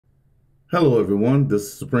Hello, everyone. This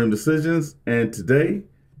is Supreme Decisions, and today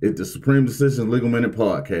is the Supreme Decisions Legal Minute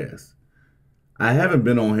Podcast. I haven't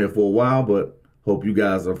been on here for a while, but hope you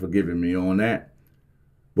guys are forgiving me on that.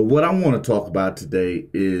 But what I want to talk about today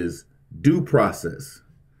is due process.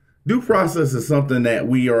 Due process is something that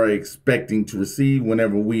we are expecting to receive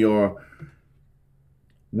whenever we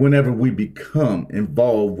become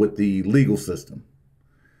involved with the legal system.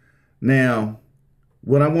 Now,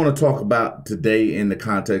 what I want to talk about today in the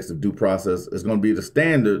context of due process is going to be the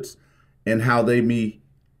standards and how they may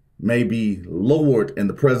be lowered in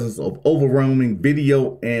the presence of overwhelming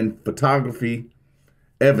video and photography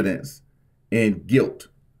evidence and guilt.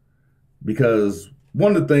 Because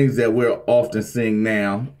one of the things that we're often seeing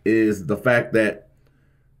now is the fact that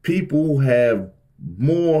people have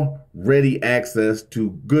more ready access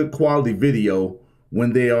to good quality video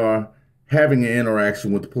when they are having an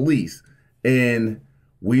interaction with the police. And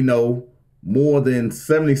we know more than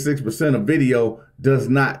 76% of video does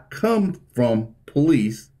not come from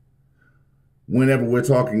police whenever we're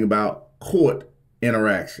talking about court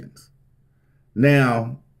interactions.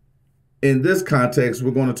 Now, in this context,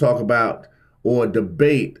 we're going to talk about or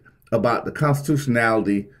debate about the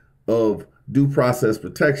constitutionality of due process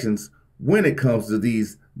protections when it comes to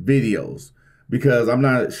these videos. Because I'm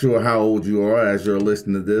not sure how old you are as you're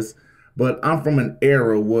listening to this, but I'm from an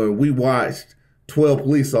era where we watched 12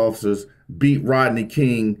 police officers beat Rodney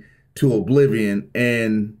King to oblivion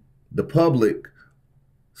and the public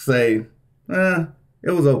say, it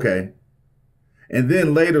was okay. And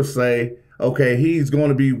then later say, okay, he's going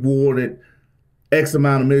to be awarded X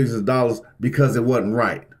amount of millions of dollars because it wasn't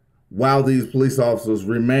right, while these police officers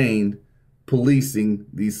remained policing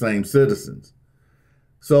these same citizens.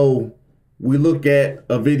 So we look at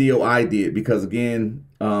a video I did because, again,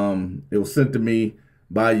 it was sent to me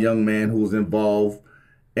by a young man who was involved.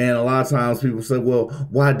 And a lot of times people say, well,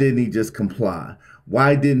 why didn't he just comply?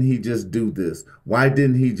 Why didn't he just do this? Why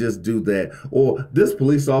didn't he just do that? Or this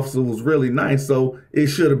police officer was really nice, so it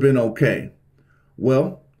should have been okay.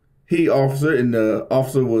 Well, the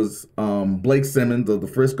officer was Blake Simmons of the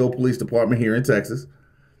Frisco Police Department here in Texas.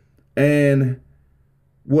 And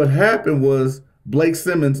what happened was Blake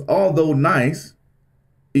Simmons, although nice,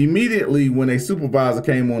 immediately when a supervisor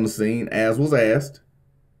came on the scene, as was asked,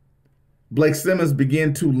 Blake Simmons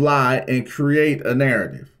began to lie and create a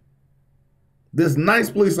narrative. This nice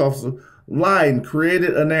police officer lied and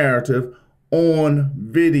created a narrative on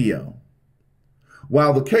video.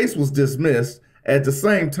 While the case was dismissed, at the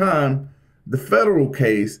same time, the federal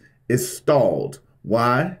case is stalled.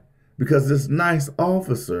 Why? Because this nice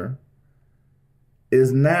officer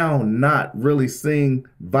is now not really seen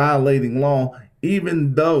violating law,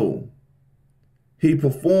 even though he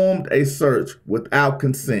performed a search without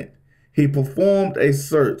consent. He performed a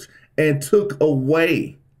search and took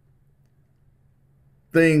away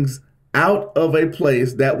things out of a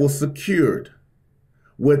place that was secured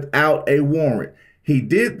without a warrant. He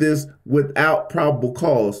did this without probable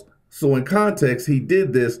cause. So in context, he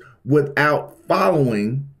did this without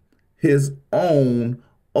following his own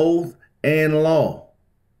oath and law.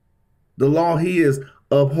 The law he is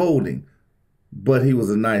upholding. But he was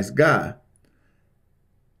a nice guy.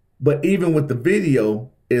 But even with the video,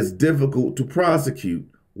 it's difficult to prosecute.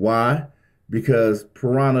 Why? Because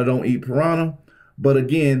piranha don't eat piranha. But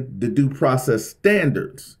again, the due process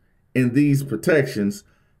standards in these protections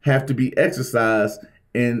have to be exercised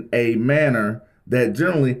in a manner that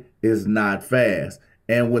generally is not fast.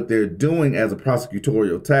 And what they're doing as a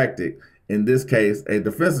prosecutorial tactic, in this case, a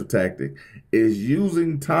defensive tactic, is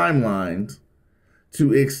using timelines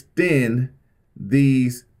to extend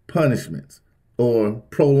these punishments or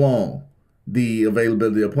prolong the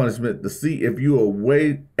availability of punishment to see if you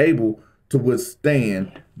are able to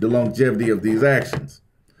withstand the longevity of these actions.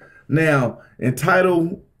 Now, in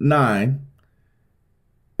Title IX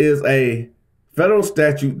is a federal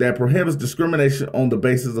statute that prohibits discrimination on the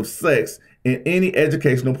basis of sex in any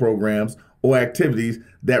educational programs or activities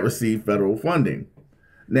that receive federal funding.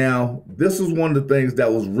 Now, this is one of the things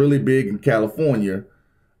that was really big in California,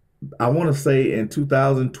 I want to say in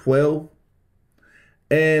 2012.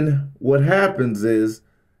 And what happens is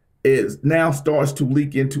it now starts to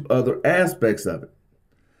leak into other aspects of it.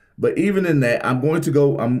 But even in that, I'm going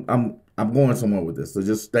somewhere with this, so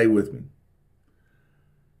just stay with me.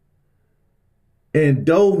 In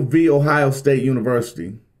Doe v. Ohio State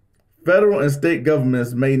University, federal and state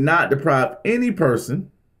governments may not deprive any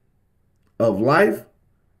person of life,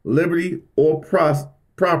 liberty, or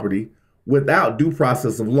property without due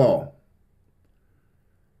process of law.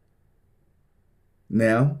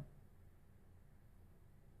 Now,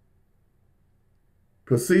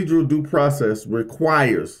 procedural due process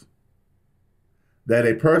requires that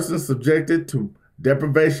a person subjected to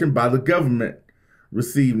deprivation by the government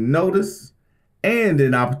receive notice and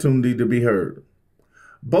an opportunity to be heard,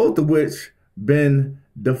 both of which been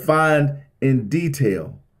defined in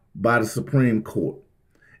detail by the Supreme Court.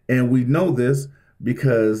 And we know this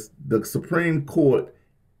because the Supreme Court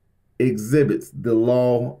exhibits the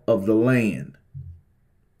law of the land.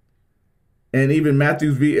 And even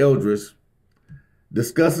Matthews v. Eldridge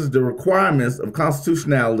discusses the requirements of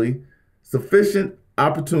constitutionality, sufficient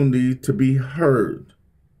opportunity to be heard.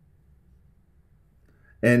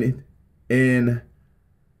 And in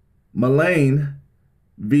Mullane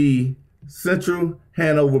v. Central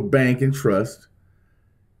Hanover Bank and Trust,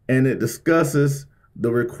 and it discusses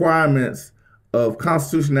the requirements of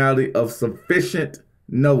constitutionality of sufficient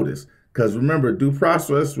notice. Because remember, due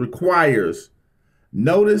process requires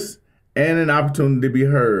notice and an opportunity to be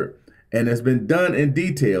heard. And it's been done in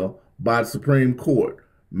detail by the Supreme Court.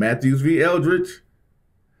 Matthews v. Eldridge,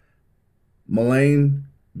 Mullane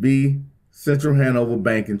v. Central Hanover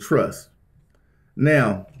Bank and Trust.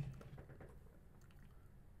 Now,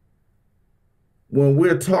 when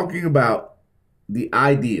we're talking about the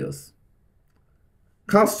ideas,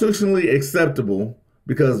 constitutionally acceptable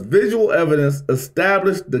because visual evidence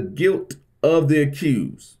established the guilt of the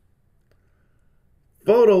accused.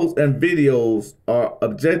 Photos and videos are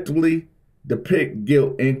objectively depict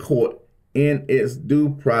guilt in court in its due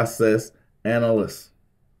process analysis.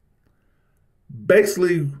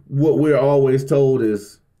 Basically, what we're always told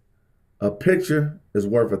is a picture is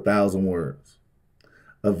worth 1,000 words.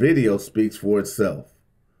 A video speaks for itself.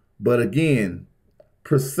 But again,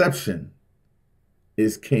 perception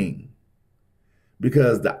is king,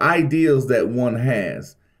 because the ideals that one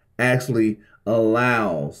has actually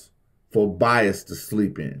allows for bias to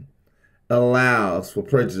sleep in, allows for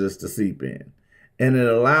prejudice to seep in, and it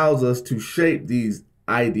allows us to shape these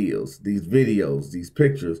ideals, these videos, these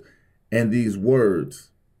pictures, and these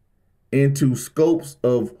words into scopes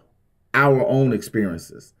of our own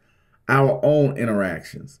experiences, our own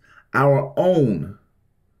interactions, our own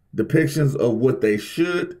depictions of what they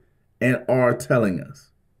should and are telling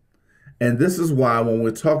us. And this is why when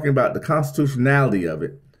we're talking about the constitutionality of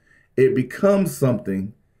it, it becomes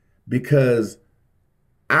something because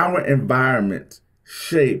our environment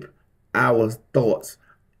shape our thoughts.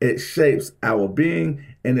 It shapes our being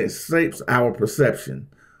and it shapes our perception,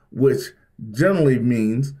 which generally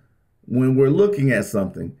means when we're looking at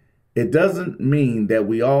something, it doesn't mean that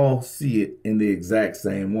we all see it in the exact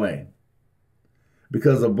same way.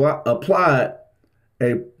 Because applied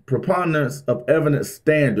a preponderance of evidence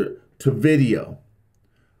standard to video,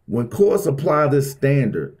 when courts apply this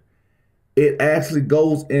standard, it actually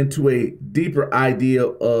goes into a deeper idea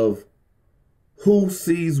of who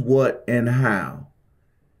sees what and how.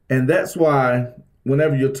 And that's why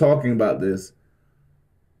whenever you're talking about this,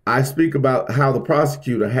 I speak about how the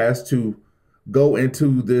prosecutor has to go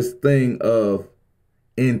into this thing of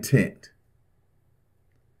intent.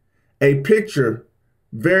 A picture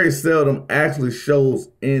very seldom actually shows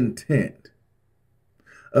intent.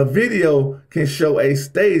 A video can show a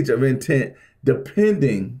stage of intent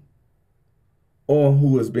depending on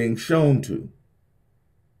who is being shown to.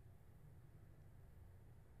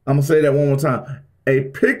 I'm going to say that one more time. A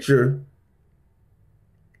picture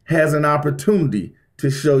has an opportunity to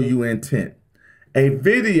show you intent. A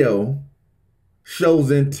video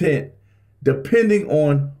shows intent depending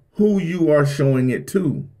on who you are showing it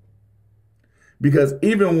to. Because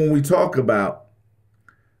even when we talk about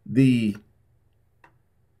the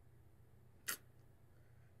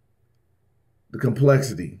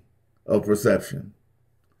complexity of perception,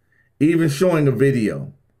 even showing a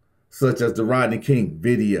video, such as the Rodney King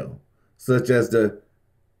video, such as the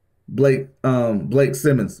Blake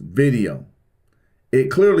Simmons video, it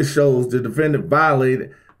clearly shows the defendant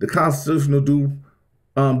violated the constitutional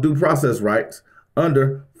due process rights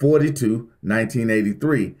under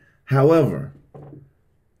 42-1983. However,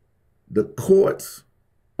 the courts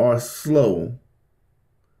are slow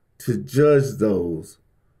to judge those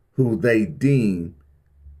who they deem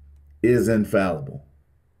is infallible.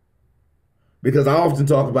 Because I often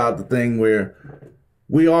talk about the thing where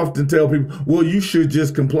we often tell people, well, you should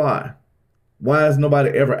just comply. Why is nobody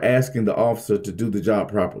ever asking the officer to do the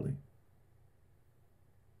job properly?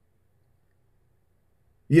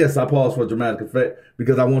 Yes, I pause for dramatic effect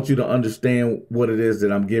because I want you to understand what it is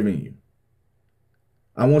that I'm giving you.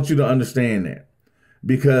 I want you to understand that.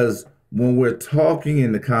 Because when we're talking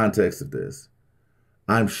in the context of this,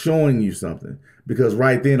 I'm showing you something. Because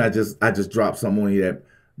right then I just dropped something on you that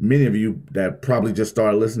many of you that probably just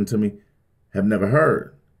started listening to me have never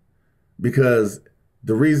heard. Because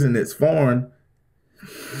the reason it's foreign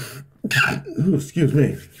Excuse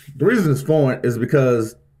me. The reason it's foreign is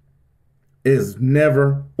because it's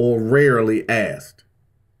never or rarely asked.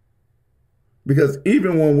 Because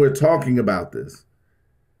even when we're talking about this,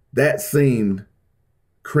 that seemed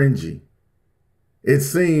cringy. It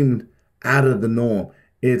seemed out of the norm.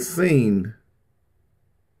 It seemed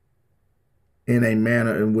in a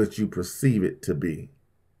manner in which you perceive it to be.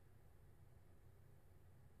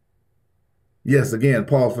 Yes, again,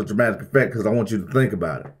 pause for dramatic effect because I want you to think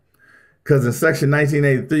about it. Because in Section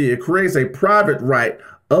 1983, it creates a private right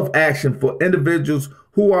of action for individuals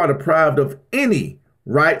who are deprived of any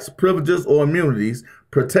rights, privileges, or immunities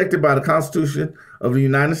protected by the Constitution of the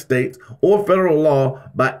United States or federal law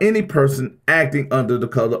by any person acting under the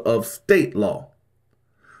color of state law.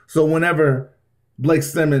 So whenever Blake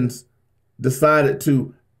Simmons decided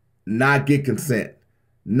to not get consent,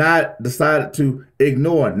 decided to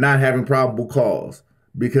ignore not having probable cause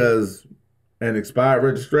because an expired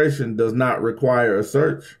registration does not require a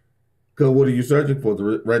search. Because what are you searching for?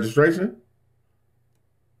 The registration?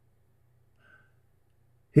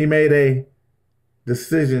 He made a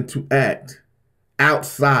decision to act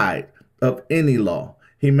outside of any law.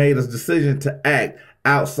 He made a decision to act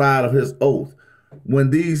outside of his oath.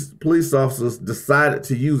 When these police officers decided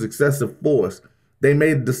to use excessive force, they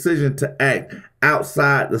made a decision to act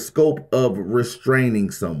outside the scope of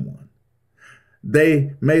restraining someone.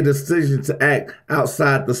 They made a decision to act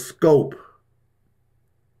outside the scope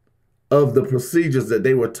of the procedures that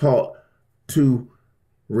they were taught to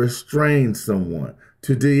restrain someone,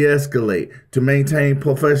 to de-escalate, to maintain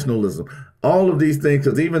professionalism. All of these things,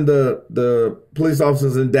 because even the police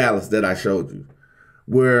officers in Dallas that I showed you,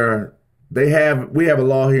 where we have a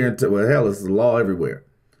law here, well, hell, it's a law everywhere.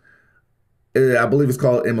 I believe it's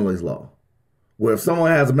called Emily's Law, where if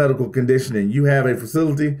someone has a medical condition and you have a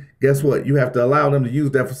facility, guess what? You have to allow them to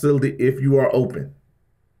use that facility if you are open.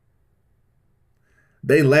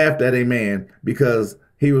 They laughed at a man because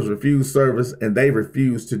he was refused service and they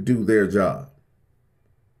refused to do their job.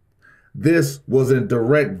 This was in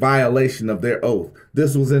direct violation of their oath.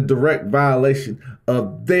 This was in direct violation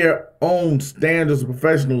of their own standards of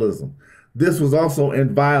professionalism. This was also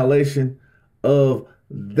in violation of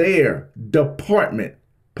their department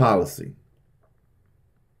policy.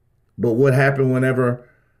 But what happened whenever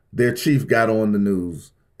their chief got on the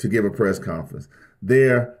news to give a press conference?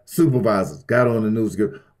 Their supervisors got on the news to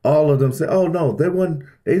give. All of them said, oh no,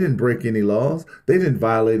 they didn't break any laws. They didn't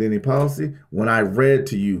violate any policy. When I read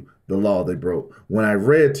to you the law they broke, when I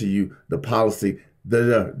read to you the policy,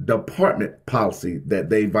 the department policy that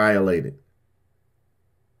they violated.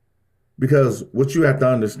 Because what you have to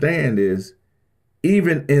understand is,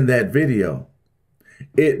 even in that video,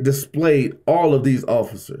 it displayed all of these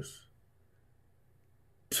officers,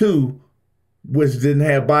 two which didn't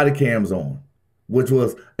have body cams on, which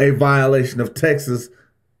was a violation of Texas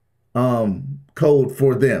code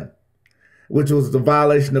for them, which was the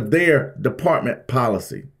violation of their department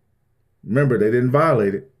policy. Remember, they didn't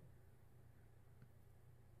violate it.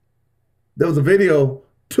 There was a video,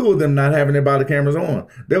 two of them not having their body cameras on.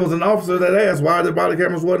 There was an officer that asked why their body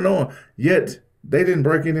cameras wasn't on, yet they didn't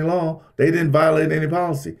break any law. They didn't violate any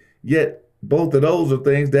policy. Yet both of those are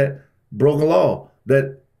things that broke a law,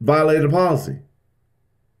 that violated a policy.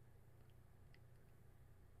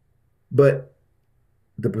 But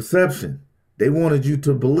the perception, they wanted you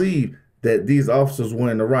to believe that these officers were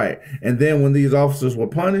in the right. And then when these officers were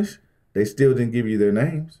punished, they still didn't give you their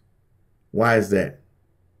names. Why is that?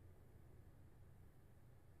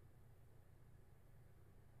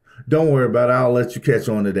 Don't worry about it. I'll let you catch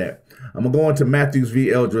on to that. I'm going to go into Matthews v.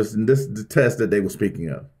 Eldris, and this is the test that they were speaking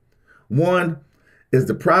of. One, is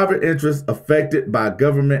the private interest affected by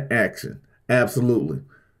government action? Absolutely.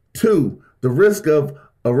 Two, the risk of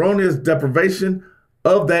erroneous deprivation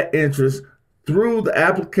of that interest through the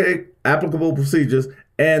applicable procedures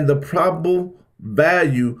and the probable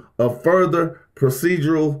value of further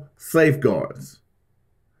procedural safeguards.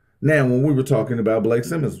 Now, when we were talking about Blake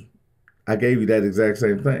Simmons, I gave you that exact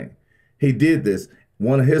same thing. He did this.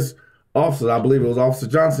 One of his officers, I believe it was Officer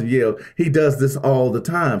Johnson, yelled, he does this all the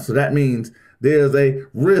time. So that means there's a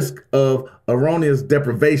risk of erroneous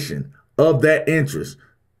deprivation of that interest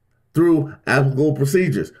through applicable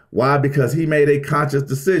procedures. Why? Because he made a conscious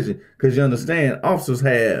decision. Because you understand, officers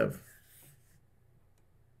have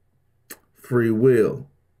free will.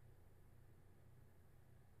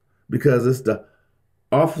 Because it's the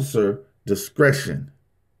officer discretion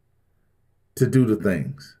to do the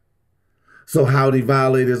things. So how did he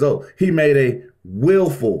violate his oath? He made a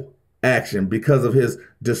willful action because of his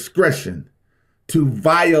discretion to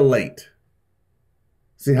violate.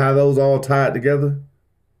 See how those all tied together?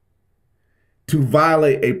 to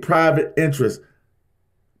violate a private interest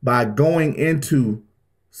by going into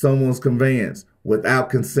someone's conveyance without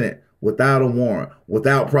consent, without a warrant,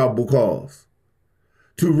 without probable cause,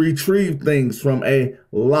 to retrieve things from a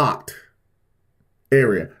locked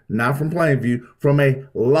area, not from plain view, from a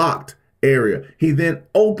locked area. He then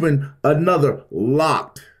opened another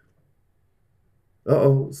locked.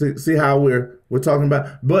 See how we're talking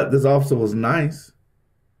about? But this officer was nice.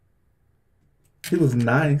 He was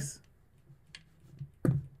nice.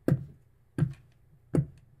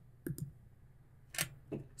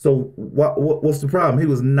 So what's the problem? He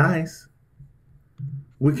was nice.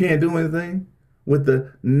 We can't do anything with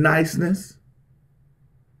the niceness.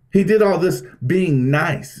 He did all this being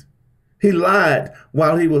nice. He lied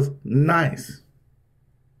while he was nice.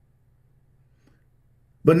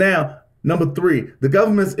 But now, number 3, the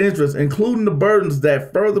government's interest, including the burdens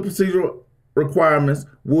that further procedural requirements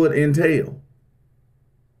would entail.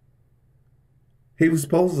 He was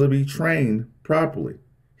supposed to be trained properly.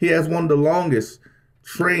 He has one of the longest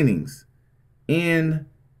trainings in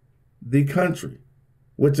the country,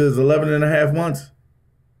 which is 11 and a half months.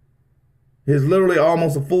 It's literally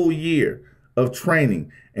almost a full year of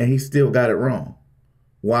training, and he still got it wrong.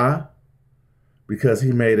 Why? Because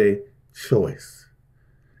he made a choice.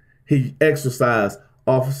 He exercised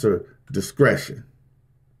officer discretion.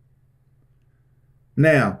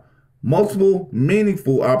 Now, multiple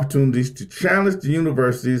meaningful opportunities to challenge the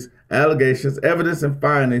university's allegations, evidence, and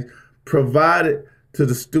findings provided to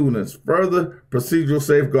the students. Further procedural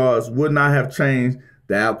safeguards would not have changed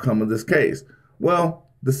the outcome of this case. Well,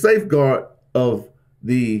 the safeguard of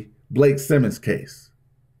the Blake Simmons case,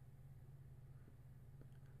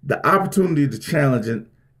 the opportunity to challenge it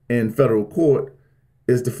in federal court,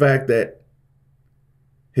 is the fact that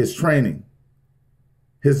his training,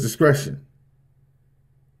 his discretion,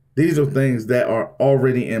 these are things that are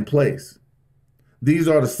already in place. These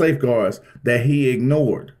are the safeguards that he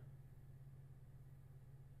ignored.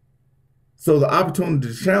 So the opportunity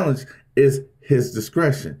to challenge is his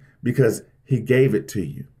discretion because he gave it to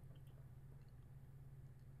you.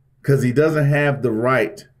 Because he doesn't have the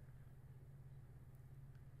right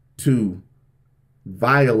to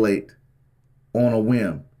violate on a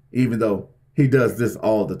whim, even though he does this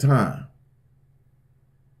all the time.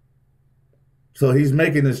 So he's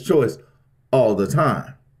making this choice all the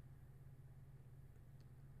time.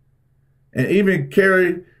 And even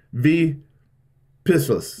Kerry v.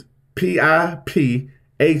 Piphus, Piphus,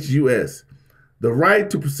 the right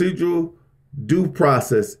to procedural due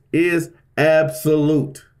process is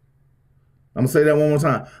absolute. I'm going to say that one more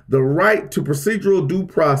time. The right to procedural due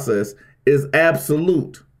process is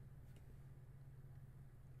absolute.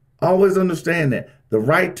 Always understand that. The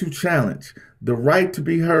right to challenge, the right to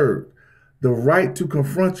be heard, the right to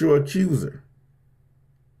confront your accuser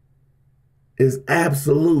is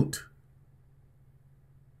absolute.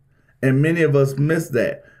 And many of us miss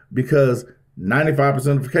that because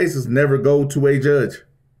 95% of cases never go to a judge,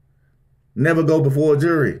 never go before a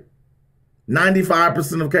jury.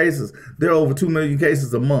 95% of cases, there are over 2 million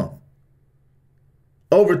cases a month.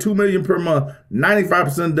 Over 2 million per month,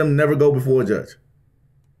 95% of them never go before a judge.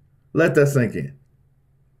 Let that sink in.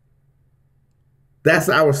 That's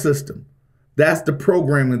our system. That's the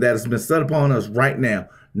programming that has been set upon us right now.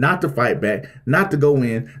 Not to fight back, not to go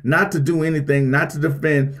in, not to do anything, not to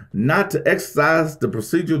defend, not to exercise the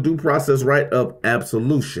procedural due process right of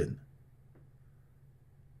absolution,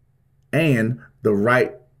 and the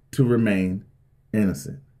right to remain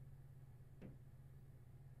innocent.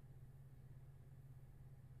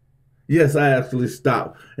 Yes, I actually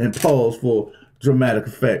stopped and paused for dramatic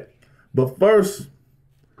effect. But first,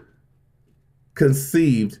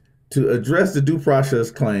 conceived to address the due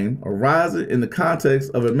process claim arising in the context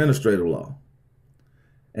of administrative law.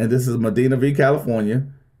 And this is Medina v. California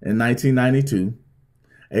in 1992.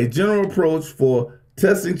 A general approach for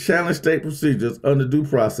testing challenge state procedures under due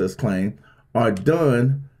process claim are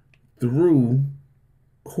done through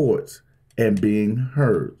courts and being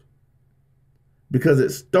heard. Because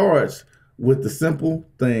it starts with the simple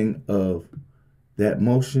thing of that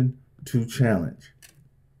motion to challenge.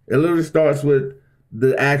 It literally starts with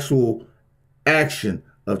the actual action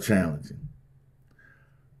of challenging.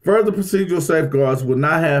 Further procedural safeguards would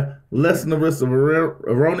not have lessened the risk of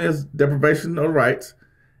erroneous deprivation of rights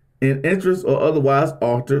in interest or otherwise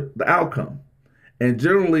alter the outcome. And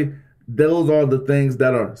generally, those are the things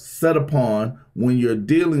that are set upon when you're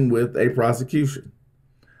dealing with a prosecution.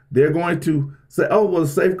 They're going to say, oh, well, the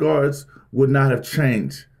safeguards would not have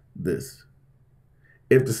changed this.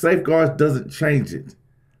 If the safeguards doesn't change it,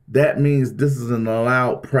 that means this is an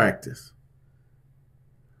allowed practice.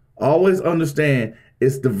 Always understand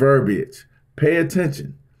it's the verbiage, Pay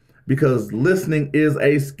attention, because listening is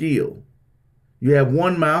a skill. You have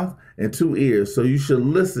one mouth and two ears, so you should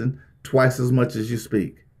listen twice as much as you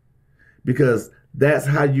speak, because that's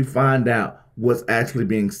how you find out what's actually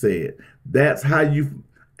being said. That's how you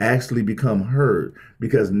actually become heard,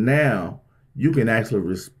 because now you can actually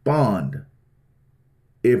respond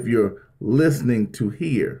if you're listening to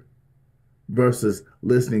hear versus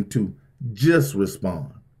listening to just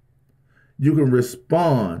respond. You can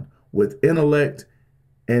respond with intellect,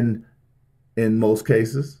 and in most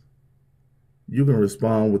cases, you can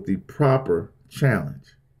respond with the proper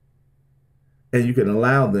challenge. And you can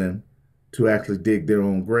allow them to actually dig their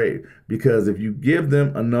own grave. Because if you give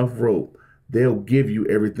them enough rope, they'll give you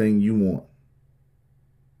everything you want.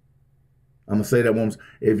 I'm going to say that once.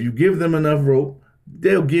 If you give them enough rope,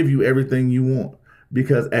 they'll give you everything you want.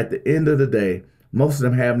 Because at the end of the day, most of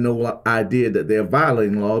them have no idea that they're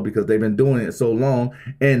violating law because they've been doing it so long.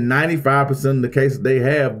 And 95% of the cases they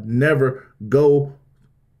have never go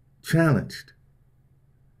challenged.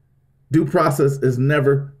 Due process is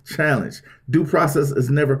never challenged. Due process is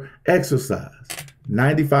never exercised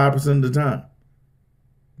 95% of the time.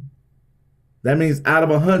 That means out of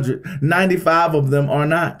 100, 95 of them are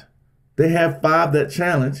not. They have 5 that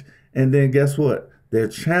challenge, and then guess what? They're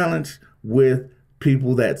challenged with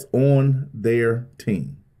people that's on their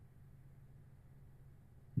team.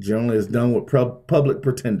 Generally, it's done with public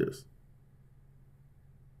pretenders,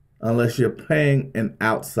 unless you're paying an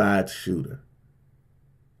outside shooter.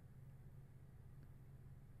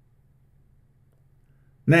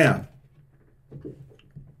 Now,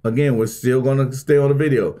 again, we're still going to stay on the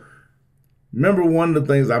video. Remember, one of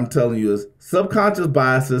the things I'm telling you is subconscious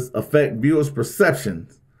biases affect viewers'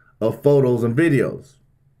 perceptions of photos and videos.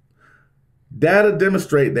 Data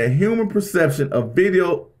demonstrate that human perception of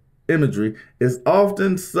video imagery is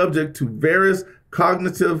often subject to various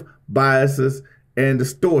cognitive biases and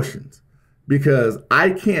distortions because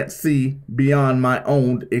I can't see beyond my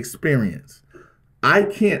own experience. I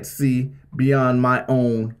can't see beyond my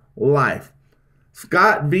own life.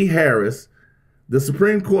 Scott v. Harris, the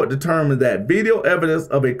Supreme Court determined that video evidence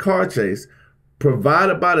of a car chase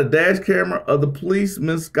provided by the dash camera of the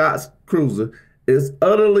policeman Scott's cruiser is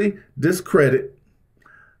utterly discredited,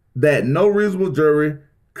 that no reasonable jury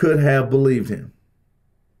could have believed him.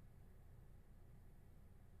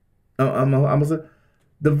 I'm gonna say,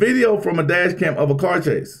 the video from a dash cam of a car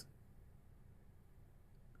chase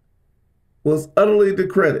was utterly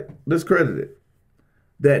discredited,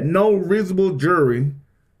 that no reasonable jury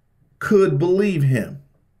could believe him.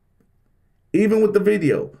 Even with the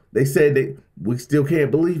video, they said that we still can't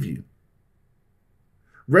believe you.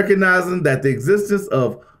 Recognizing that the existence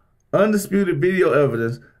of undisputed video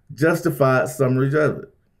evidence justified summary judgment.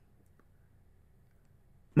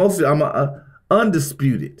 Mostly,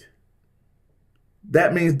 undisputed.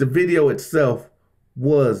 That means the video itself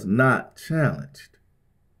was not challenged.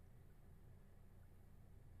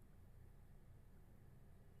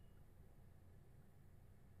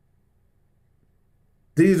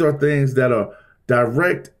 These are things that are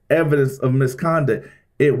direct evidence of misconduct.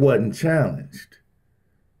 It wasn't challenged.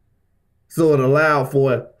 So it allowed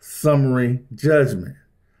for a summary judgment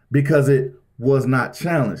because it was not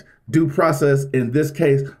challenged. Due process in this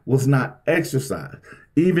case was not exercised,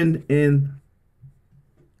 even in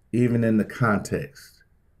the context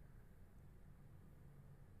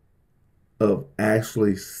of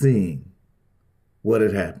actually seeing what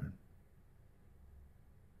had happened.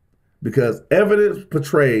 Because evidence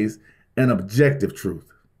portrays an objective truth.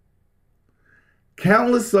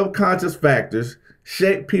 Countless subconscious factors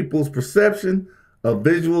shape people's perception of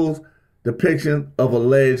visuals depiction of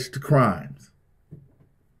alleged crimes.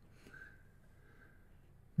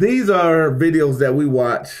 These are videos that we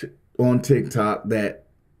watch on TikTok that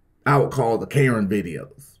I would call the Karen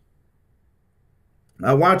videos.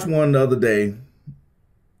 I watched one the other day,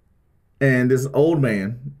 and this old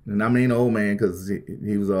man, and I mean old man because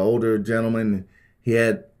he was an older gentleman. He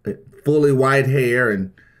had fully white hair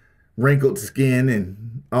and wrinkled skin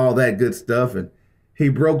and all that good stuff. And he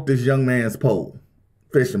broke this young man's pole,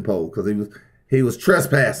 fishing pole, because he was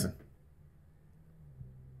trespassing.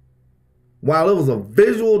 While it was a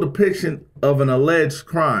visual depiction of an alleged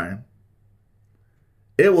crime,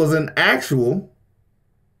 it was an actual,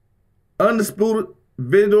 undisputed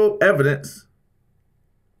visual evidence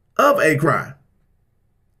of a crime.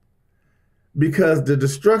 Because the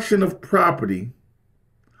destruction of property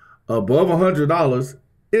above $100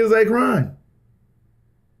 is a crime.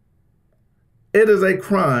 It is a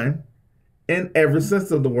crime in every sense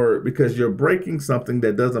of the word because you're breaking something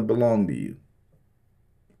that doesn't belong to you.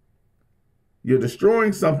 You're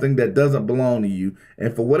destroying something that doesn't belong to you,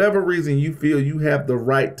 and for whatever reason, you feel you have the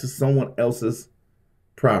right to someone else's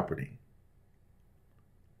property.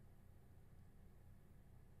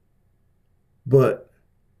 But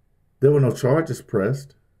there were no charges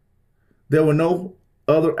pressed. There were no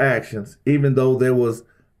other actions, even though there was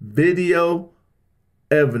video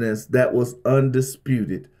evidence that was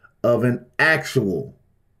undisputed of an actual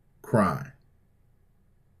crime.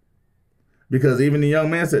 Because even the young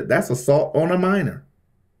man said, that's assault on a minor.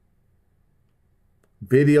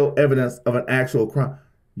 Video evidence of an actual crime.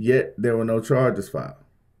 Yet there were no charges filed.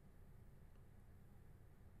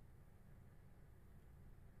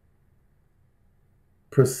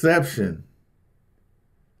 Perception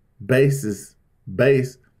base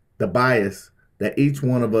the bias that each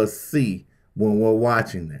one of us see when we're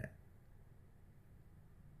watching that.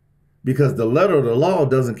 Because the letter of the law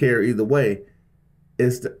doesn't care either way.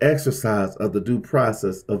 It's the exercise of the due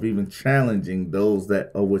process of even challenging those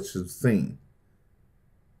that are what you've seen.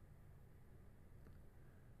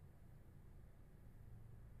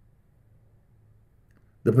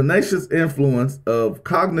 The pernicious influence of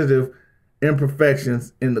cognitive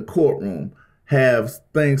imperfections in the courtroom have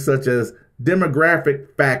things such as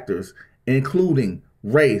demographic factors, including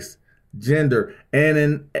race, gender, and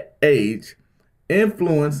an age,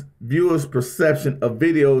 influence viewers' perception of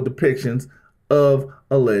video depictions of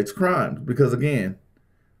alleged crimes. Because again,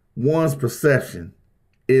 one's perception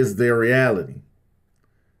is their reality.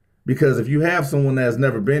 Because if you have someone that has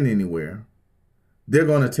never been anywhere, they're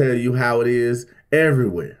going to tell you how it is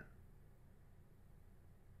everywhere.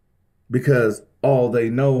 Because all they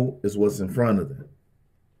know is what's in front of them.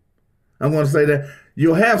 I'm going to say that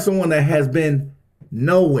you'll have someone that has been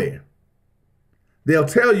nowhere. They'll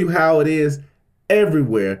tell you how it is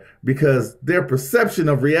everywhere because their perception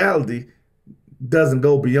of reality doesn't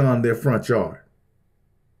go beyond their front yard.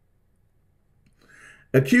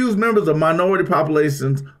 Accused members of minority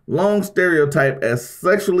populations long stereotyped as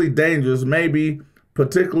sexually dangerous may be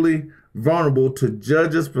particularly vulnerable to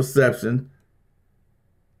judges' perception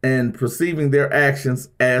and perceiving their actions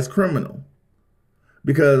as criminal.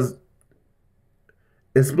 Because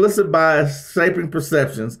explicit bias shaping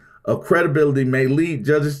perceptions of credibility may lead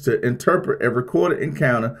judges to interpret a recorded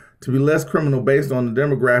encounter to be less criminal based on the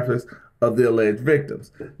demographics of the alleged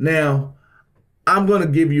victims. Now, I'm going to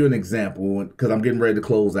give you an example because I'm getting ready to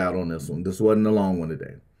close out on this one. This wasn't a long one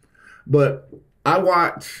today. But I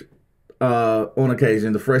watch, on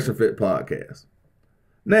occasion, the Fresh and Fit podcast.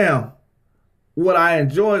 Now, what I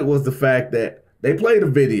enjoyed was the fact that they played a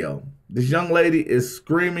video. This young lady is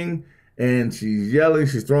screaming and she's yelling,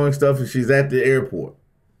 she's throwing stuff, and she's at the airport.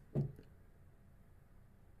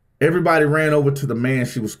 Everybody ran over to the man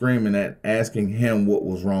she was screaming at, asking him what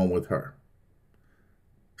was wrong with her.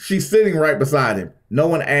 She's sitting right beside him. No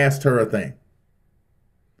one asked her a thing.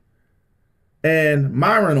 And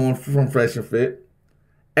Myron from Fresh and Fit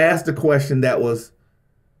asked a question that was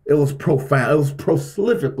profound. It was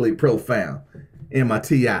prolifically profound in my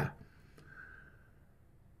TI.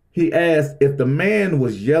 He asked if the man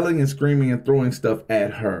was yelling and screaming and throwing stuff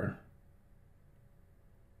at her,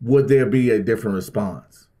 would there be a different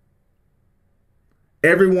response?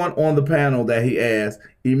 Everyone on the panel that he asked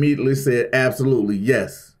immediately said absolutely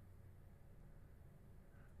yes.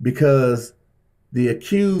 Because the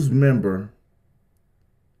accused member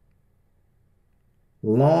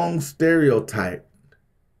long stereotyped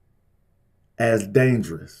as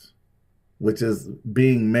dangerous, which is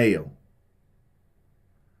being male.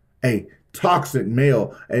 A toxic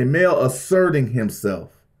male, a male asserting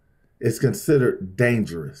himself is considered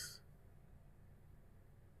dangerous.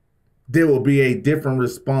 There will be a different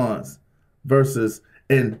response versus,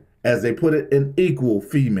 and as they put it, an equal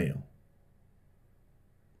female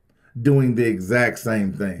doing the exact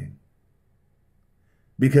same thing.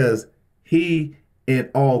 Because he,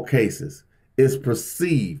 in all cases, is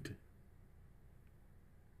perceived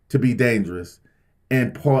to be dangerous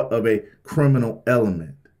and part of a criminal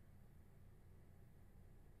element.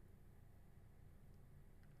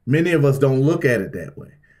 Many of us don't look at it that way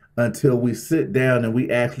until we sit down and we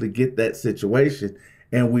actually get that situation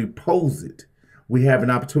and we pose it. We have an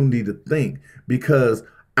opportunity to think because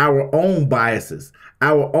our own biases,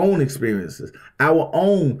 our own experiences, our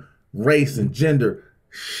own race and gender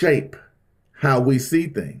shape how we see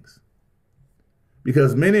things.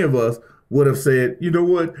 Because many of us would have said, you know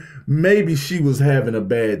what, maybe she was having a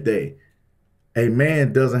bad day. A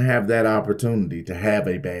man doesn't have that opportunity to have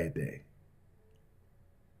a bad day.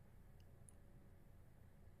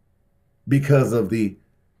 Because of the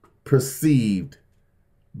perceived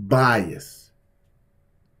bias.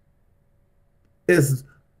 It's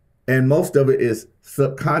And most of it is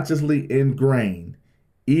subconsciously ingrained,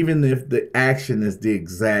 even if the action is the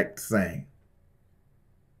exact same.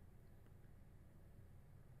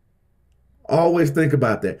 Always think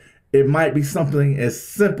about that. It might be something as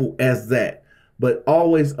simple as that, but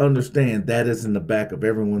always understand that is in the back of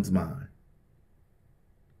everyone's mind.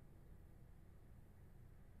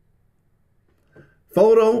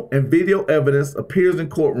 Photo and video evidence appears in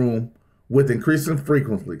courtroom with increasing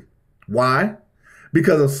frequency. Why?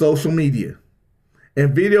 Because of social media.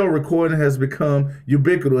 And video recording has become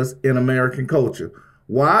ubiquitous in American culture.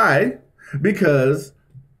 Why? Because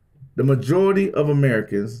the majority of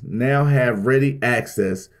Americans now have ready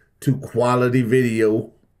access to quality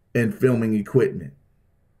video and filming equipment,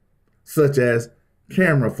 such as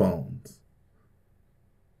camera phones.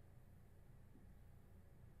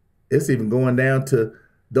 It's even going down to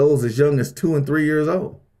those as young as 2 and 3 years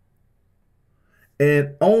old.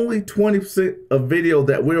 And only 20% of video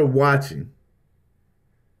that we're watching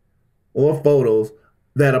or photos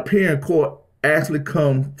that appear in court actually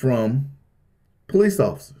come from police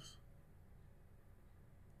officers.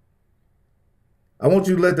 I want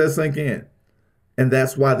you to let that sink in. And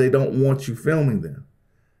that's why they don't want you filming them.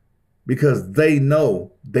 Because they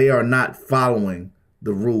know they are not following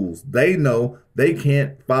the rules. They know they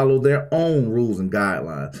can't follow their own rules and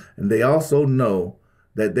guidelines. And they also know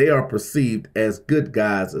that they are perceived as good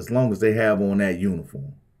guys as long as they have on that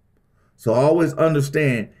uniform. So always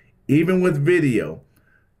understand, even with video,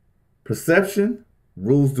 perception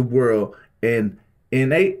rules the world, and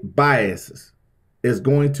innate biases is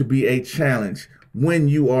going to be a challenge when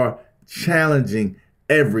you are challenging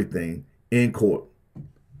everything in court.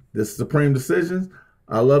 This is Supreme Decisions.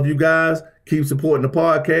 I love you guys. Keep supporting the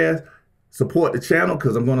podcast. Support the channel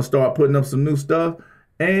because I'm going to start putting up some new stuff.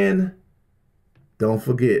 And don't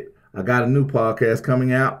forget, I got a new podcast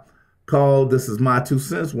coming out called This Is My 2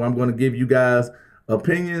 Cents, where I'm going to give you guys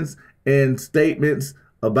opinions and statements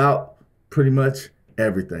about pretty much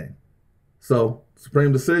everything. So,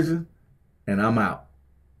 Supreme Decision, and I'm out.